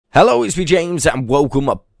Hello, it's me James and welcome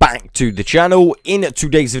back to the channel. In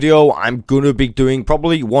today's video, I'm gonna be doing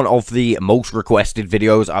probably one of the most requested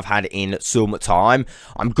videos I've had in some time.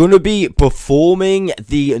 I'm gonna be performing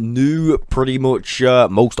the new, pretty much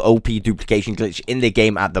most OP duplication glitch in the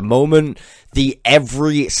game at the moment, the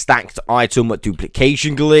every stacked item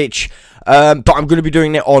duplication glitch. But I'm going to be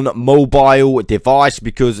doing it on mobile device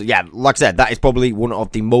because, yeah, like I said, that is probably one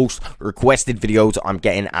of the most requested videos I'm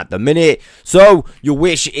getting at the minute. So, your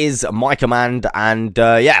wish is my command, and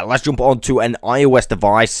yeah, let's jump on to an iOS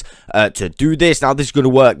device to do this. Now, this is going to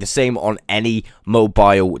work the same on any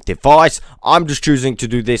mobile device. I'm just choosing to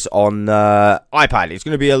do this on iPad. It's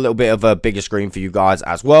going to be a little bit of a bigger screen for you guys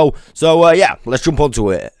as well. So, yeah, let's jump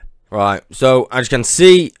onto it. Right, so as you can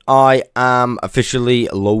see, I am officially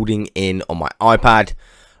loading in on my iPad.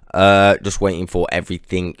 Just waiting for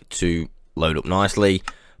everything to load up nicely.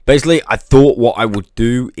 Basically, I thought what I would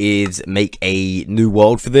do is make a new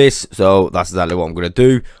world for this. So that's exactly what I'm going to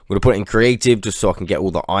do. I'm going to put it in creative just so I can get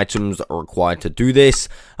all the items that are required to do this.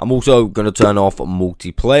 I'm also going to turn off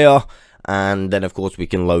multiplayer. And then, of course, we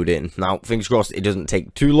can load in. Now, fingers crossed, it doesn't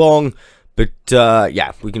take too long. But,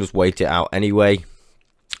 yeah, we can just wait it out anyway.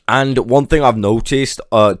 And one thing I've noticed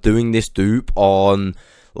doing this dupe on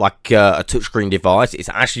like a touchscreen device, it's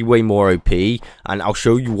actually way more OP, and I'll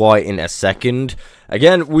show you why in a second.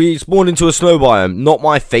 Again, we spawned into a snow biome, not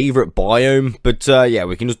my favorite biome, but yeah,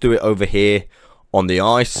 we can just do it over here on the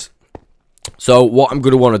ice. So what I'm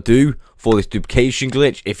going to want to do for this duplication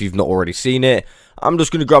glitch, if you've not already seen it, I'm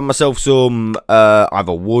just going to grab myself some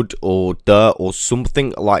either wood or dirt or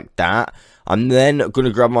something like that. I'm then going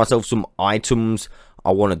to grab myself some items I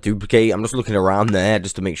want to duplicate. I'm just looking around there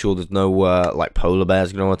just to make sure there's no like polar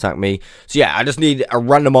bears going to attack me. So yeah, I just need a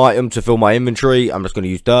random item to fill my inventory. I'm just going to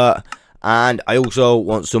use dirt. And I also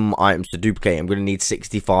want some items to duplicate. I'm going to need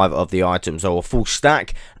 65 of the items. So a full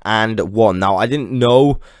stack and one. Now, I didn't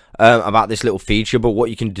know about this little feature, but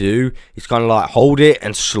what you can do is kind of like hold it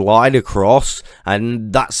and slide across,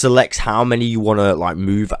 and that selects how many you want to like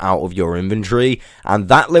move out of your inventory. And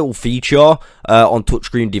that little feature on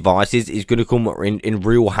touchscreen devices is going to come in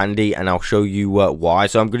real handy, and I'll show you why.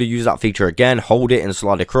 So I'm going to use that feature again, hold it and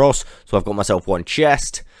slide across. So I've got myself one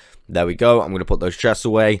chest. There we go. I'm going to put those chests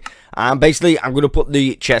away. And basically, I'm going to put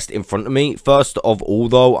the chest in front of me. First of all,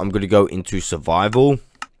 though, I'm going to go into survival.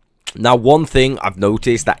 Now, one thing I've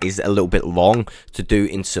noticed that is a little bit long to do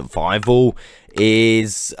in survival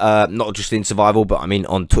is, not just in survival, but I mean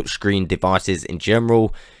on touchscreen devices in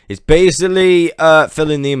general, is basically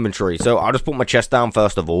filling the inventory. So I'll just put my chest down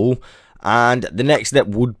first of all, and the next step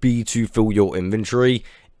would be to fill your inventory.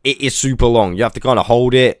 It is super long. You have to kind of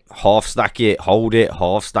hold it, half stack it, hold it,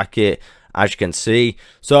 half stack it, as you can see.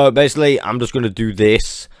 So basically, I'm just going to do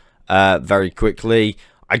this very quickly.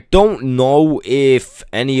 I don't know if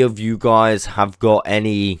any of you guys have got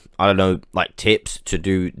any, I don't know, like tips to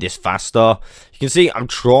do this faster. You can see I'm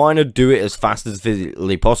trying to do it as fast as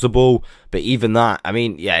physically possible, but even that, I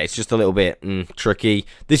mean, yeah, it's just a little bit tricky.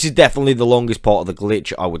 This is definitely the longest part of the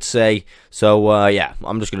glitch, I would say. So, yeah,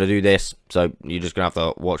 I'm just going to do this. So, you're just going to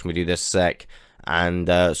have to watch me do this a sec. And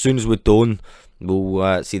as soon as we're done,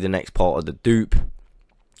 we'll see the next part of the dupe.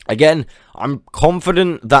 Again, I'm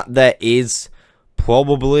confident that there is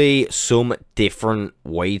probably some different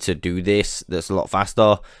way to do this that's a lot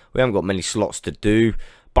faster. We haven't got many slots to do,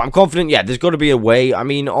 but I'm confident, yeah, there's got to be a way. I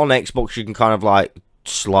mean, on Xbox, you can kind of like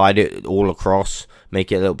slide it all across,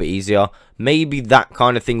 make it a little bit easier. Maybe that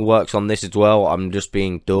kind of thing works on this as well. I'm just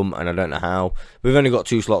being dumb and I don't know how. We've only got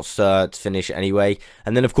 2 slots to finish anyway.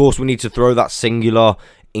 And then, of course, we need to throw that singular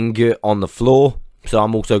ingot on the floor. So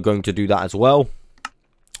I'm also going to do that as well.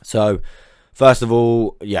 So, first of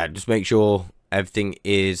all, yeah, just make sure everything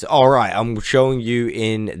is alright. I'm showing you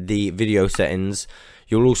in the video settings.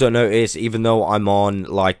 You'll also notice, even though I'm on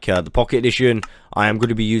like the Pocket Edition, I am going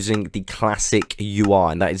to be using the classic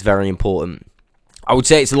UI, and that is very important. I would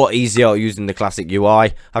say it's a lot easier using the classic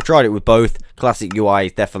UI. I've tried it with both. Classic UI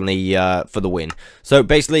is definitely for the win. So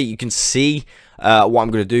basically, you can see what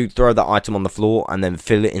I'm going to do. Throw that item on the floor and then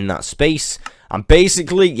fill it in that space. And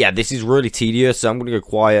basically, yeah, this is really tedious, so I'm going to go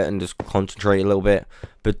quiet and just concentrate a little bit.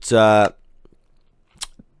 But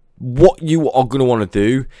what you are going to want to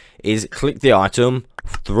do is click the item,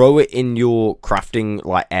 throw it in your crafting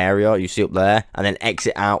like area you see up there, and then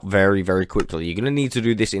exit out very, very quickly. You're going to need to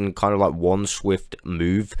do this in kind of like one swift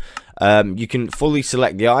move. You can fully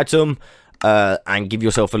select the item and give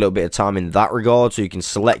yourself a little bit of time in that regard, so you can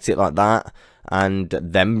select it like that, and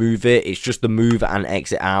then move it. It's just the move and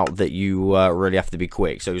exit out that you really have to be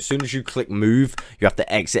quick. So as soon as you click move, you have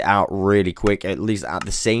to exit out really quick, at least at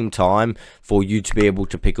the same time, for you to be able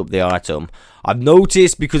to pick up the item. I've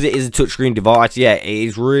noticed, because it is a touchscreen device, yeah,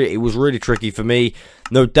 it was really tricky for me.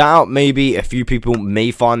 No doubt maybe a few people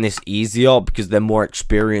may find this easier because they're more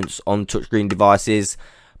experienced on touchscreen devices.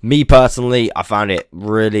 Me personally, I found it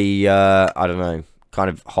really I don't know, kind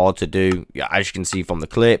of hard to do. Yeah, as you can see from the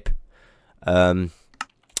clip, I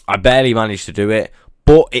barely managed to do it,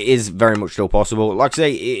 but it is very much still possible. Like I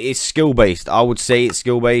say, it's skill based. I would say it's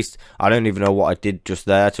skill based. I don't even know what I did just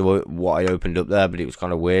there to what I opened up there, but it was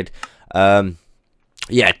kind of weird.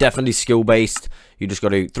 Yeah, definitely skill based. You just got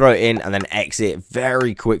to throw it in and then exit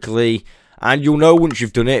very quickly, and you'll know once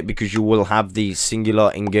you've done it because you will have the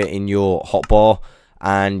singular ingot in your hotbar,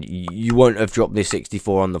 and you won't have dropped this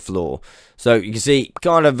 64 on the floor. So you can see,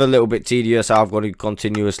 kind of a little bit tedious how I've got to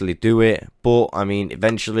continuously do it, but I mean,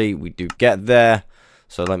 eventually we do get there.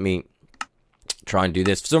 So let me try and do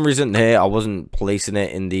this. For some reason here, I wasn't placing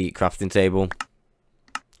it in the crafting table.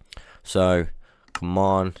 So, come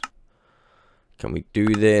on. Can we do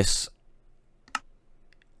this?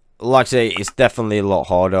 Like I say, it's definitely a lot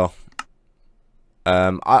harder.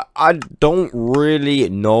 I don't really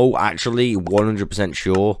know, actually, 100%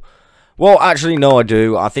 sure. Well, actually, no, I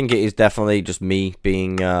do. I think it is definitely just me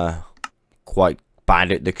being quite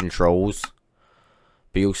bad at the controls.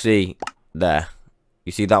 But you'll see there.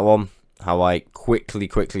 You see that one? How I quickly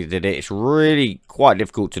did it. It's really quite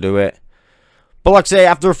difficult to do it. But like I say,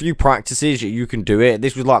 after a few practices, you can do it.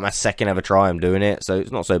 This was like my second ever try I'm doing it, so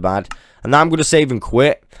it's not so bad. And now I'm going to save and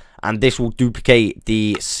quit. And this will duplicate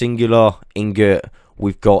the singular ingot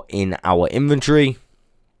we've got in our inventory,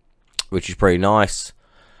 which is pretty nice.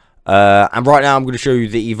 And right now I'm going to show you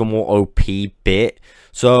the even more OP bit.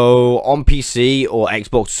 So on PC or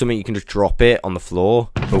Xbox or something, you can just drop it on the floor.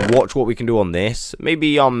 But watch what we can do on this.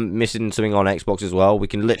 Maybe I'm missing something on Xbox as well. We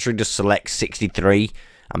can literally just select 63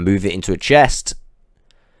 and move it into a chest.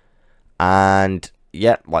 And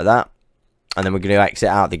yeah, like that. And then we're going to exit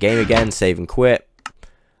out the game again, save and quit.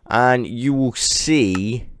 And you will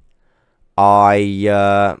see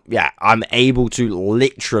I'm able to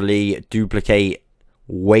literally duplicate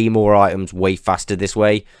way more items way faster this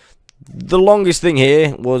way. The longest thing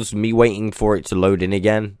here was me waiting for it to load in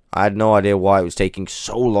again. I had no idea why it was taking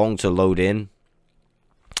so long to load in.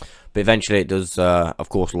 But eventually it does, of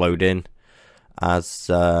course, load in as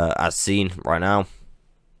seen right now.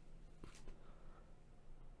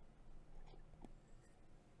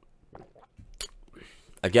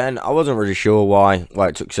 Again, I wasn't really sure why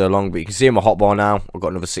it took so long, but you can see in my hotbar now, I've got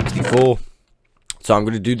another 64. So I'm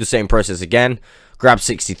going to do the same process again. Grab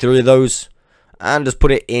 63 of those, and just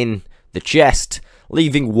put it in the chest,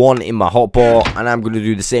 leaving one in my hotbar, and I'm going to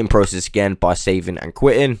do the same process again by saving and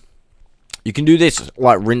quitting. You can do this,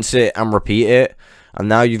 like, rinse it and repeat it, and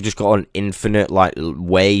now you've just got an infinite, like,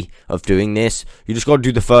 way of doing this. You just got to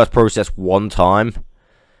do the first process one time,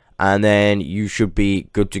 and then you should be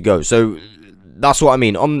good to go. So that's what I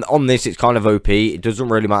mean. On this, it's kind of OP. It doesn't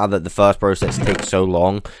really matter that the first process takes so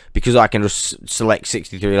long, because I can just select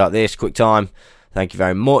 63 like this, quick time, thank you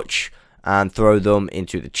very much, and throw them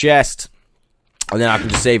into the chest. And then I can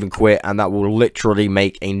just save and quit, and that will literally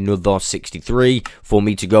make another 63 for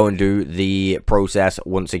me to go and do the process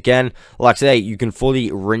once again. Like I say, you can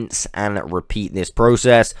fully rinse and repeat this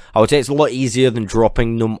process. I would say it's a lot easier than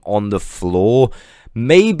dropping them on the floor.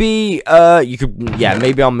 Maybe you could, yeah,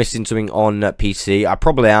 maybe I'm missing something on PC. I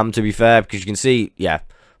probably am, to be fair, because you can see, yeah,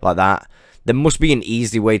 like that. There must be an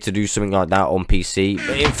easy way to do something like that on PC.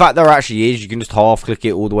 But in fact, there actually is. You can just half click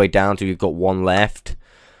it all the way down till you've got one left.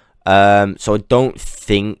 So I don't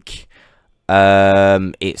think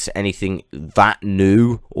it's anything that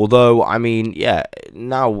new. Although, I mean, yeah,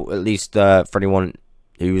 now at least for anyone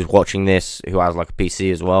who's watching this who has like a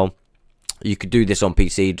PC as well, you could do this on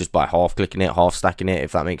PC just by half clicking it, half stacking it,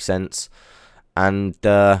 if that makes sense. And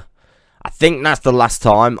I think that's the last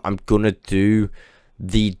time I'm gonna do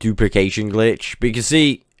the duplication glitch. But you can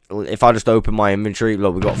see, if I just open my inventory,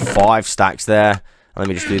 look, we've got 5 stacks there. Let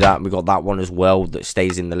me just do that. We got that one as well that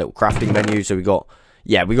stays in the little crafting menu. So we got,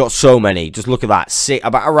 yeah, we got so many. Just look at that.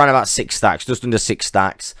 Around about 6 stacks, just under 6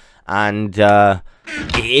 stacks. And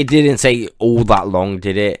it didn't take all that long,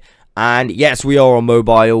 did it? And yes, we are on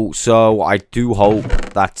mobile, so I do hope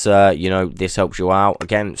that you know, this helps you out.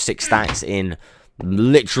 Again, 6 stacks in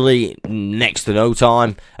literally next to no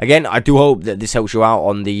time. Again, I do hope that this helps you out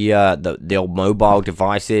on the old mobile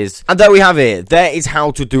devices. And there we have it. There is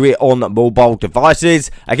how to do it on mobile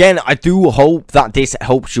devices. Again, I do hope that this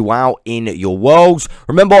helps you out in your worlds.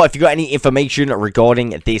 Remember, if you got any information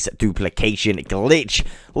regarding this duplication glitch,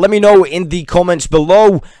 let me know in the comments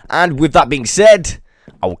below. And with that being said,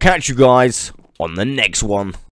 I will catch you guys on the next one.